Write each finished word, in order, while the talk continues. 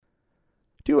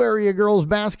Two area girls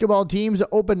basketball teams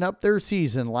opened up their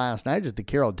season last night as the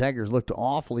Carroll Tigers looked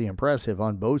awfully impressive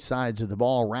on both sides of the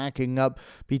ball, racking up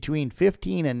between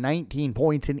 15 and 19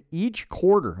 points in each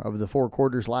quarter of the four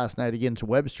quarters last night against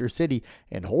Webster City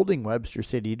and holding Webster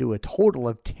City to a total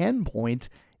of 10 points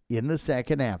in the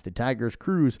second half. The Tigers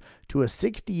cruise to a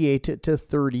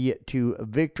 68-32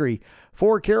 victory.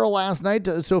 For Carroll last night,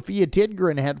 Sophia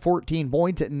Tidgren had 14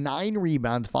 points, 9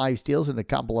 rebounds, 5 steals, and a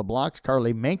couple of blocks.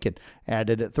 Carly Menken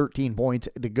added 13 points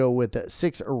to go with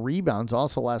 6 rebounds.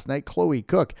 Also last night, Chloe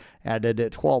Cook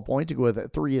added 12 points to go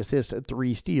with 3 assists,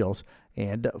 3 steals,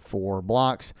 and 4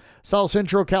 blocks. South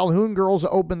Central Calhoun girls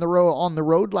opened on the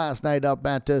road last night up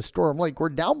at Storm Lake. We're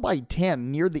down by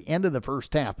 10 near the end of the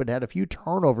first half, but had a few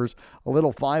turnovers, a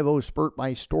little 5-0 spurt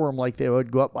by Storm Lake. They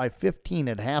would go up by 15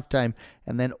 at halftime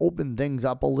and then open things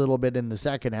up a little bit in the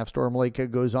second half. Storm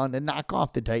Lake goes on to knock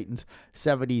off the Titans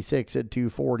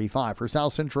 76-45. For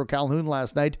South Central Calhoun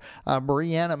last night,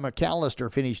 Brianna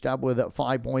McAllister finished up with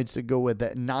 5 points to go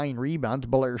with 9 rebounds.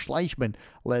 Blair Schleichman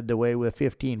led the way with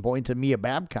 15 points, and Mia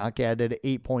Babcock added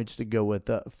 8 points to go with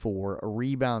 4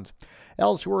 rebounds.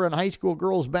 Elsewhere in high school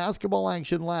girls basketball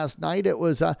action last night, it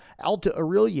was Alta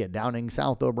Aurelia downing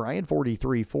South O'Brien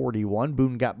 43-41.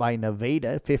 Boone got by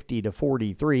Nevada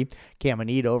 50-43.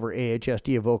 Caminita over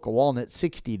AHSD Avoca Walnut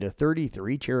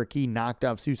 60-33. Cherokee knocked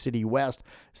off Sioux City West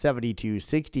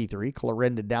 72-63.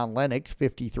 Clarinda down Lennox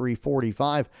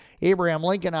 53-45. Abraham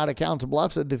Lincoln out of Council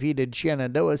Bluffs defeated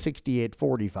Shenandoah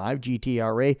 68-45.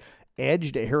 GTRA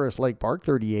edged at Harris Lake Park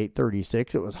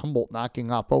 38-36. It was Humboldt knocking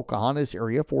off Pocahontas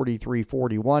area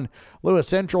 43-41. Lewis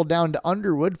Central down to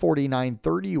Underwood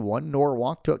 49-31.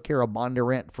 Norwalk took care of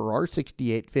Bondurant Farrar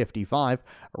 68-55.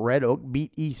 Red Oak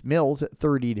beat East Mills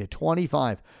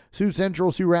 30-25. Sioux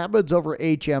Central Sioux Rapids over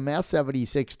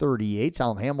HMS 76-38.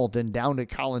 South Hamilton down to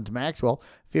Collins Maxwell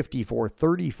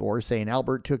 54-34. St.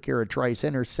 Albert took care of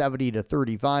Tri-Center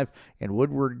 70-35. And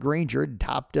Woodward Granger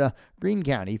topped Greene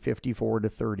County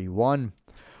 54-31.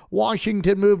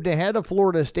 Washington moved ahead of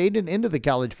Florida State and into the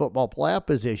college football playoff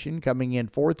position, coming in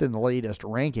 4th in the latest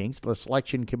rankings. The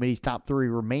selection committee's top 3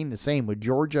 remain the same, with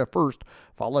Georgia first,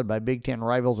 followed by Big Ten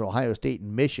rivals Ohio State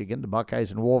and Michigan. The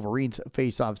Buckeyes and Wolverines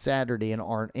face off Saturday in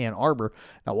Ann Arbor.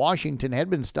 Now, Washington had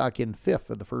been stuck in 5th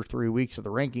for the first 3 weeks of the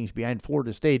rankings behind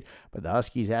Florida State, but the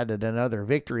Huskies added another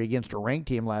victory against a ranked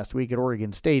team last week at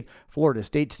Oregon State. Florida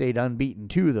State stayed unbeaten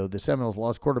too, though. The Seminoles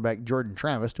lost quarterback Jordan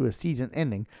Travis to a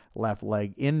season-ending left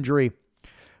leg injury.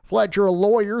 Fletcher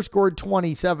Lawyer scored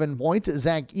 27 points.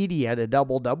 Zach Eady had a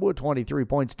double-double with 23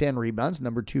 points, 10 rebounds.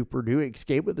 Number 2 Purdue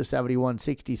escaped with a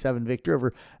 71-67 victory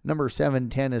over number 7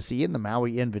 Tennessee in the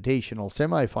Maui Invitational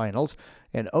semifinals.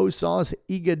 And Osaw's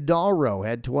Iguodaro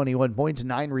had 21 points,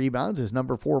 9 rebounds as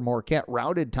number 4 Marquette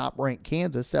routed top-ranked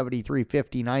Kansas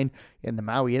 73-59 in the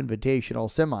Maui Invitational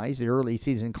semis. The early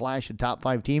season clash of top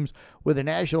 5 teams with the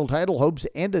national title hopes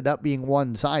ended up being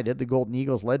one-sided. The Golden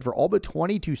Eagles led for all but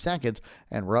 22 seconds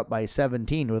and were up by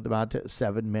 17 with about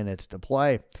 7 minutes to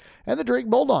play. And the Drake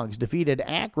Bulldogs defeated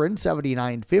Akron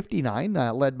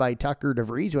 79-59, led by Tucker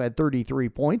DeVries, who had 33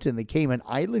 points in the Cayman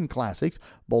Island Classics.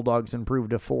 Bulldogs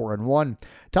improved to 4-1.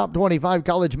 Top 25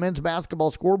 college men's basketball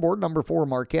scoreboard. Number 4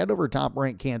 Marquette over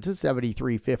top-ranked Kansas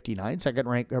 73-59.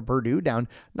 Second-ranked Purdue down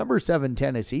number 7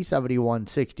 Tennessee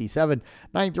 71-67.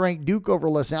 Ninth-ranked Duke over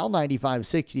LaSalle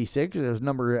 95-66. It was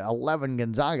number 11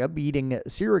 Gonzaga beating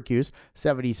Syracuse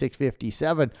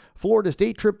 76-57. Florida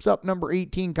State trips up number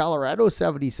 18 Colorado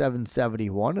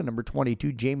 77-71. And number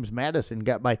 22 James Madison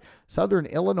got by Southern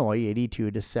Illinois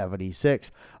 82-76.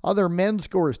 Other men's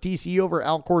scores: TCU over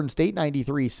Alcorn State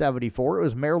 93-74. It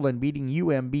was Maryland beating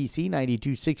UMBC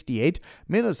 92-68.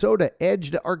 Minnesota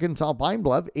edged Arkansas Pine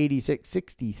Bluff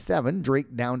 86-67.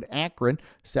 Drake downed Akron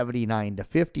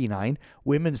 79-59.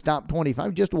 Women's top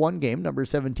 25, just one game. Number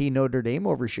 17 Notre Dame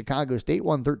over Chicago State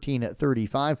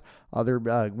 113-35. Other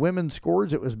women's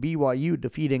scores: it was BYU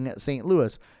defeating St.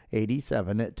 Louis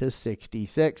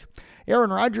 87-66.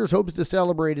 Aaron Rodgers hopes to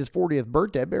celebrate his 40th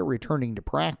birthday by returning to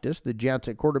practice. The Jets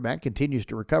at quarterback continues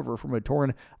to recover from a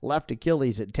torn left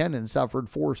Achilles at 10 and suffered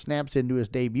 4 snaps into his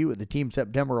debut at the team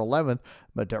September 11th.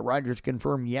 But Rodgers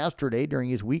confirmed yesterday during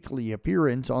his weekly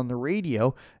appearance on the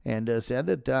radio and said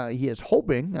that he is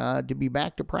hoping to be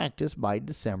back to practice by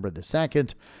December the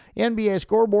 2nd. NBA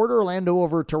scoreboard: Orlando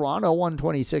over Toronto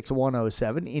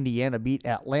 126-107. Indiana beat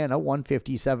Atlanta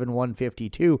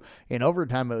 157-152. In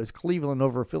overtime, it was Cleveland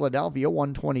over Philadelphia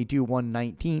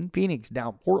 122-119. Phoenix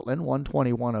down Portland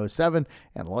 120-107.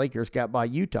 And the Lakers got by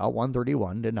Utah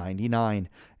 131-99.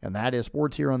 And that is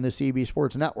sports here on the CB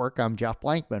Sports Network. I'm Jeff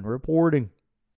Blankman reporting.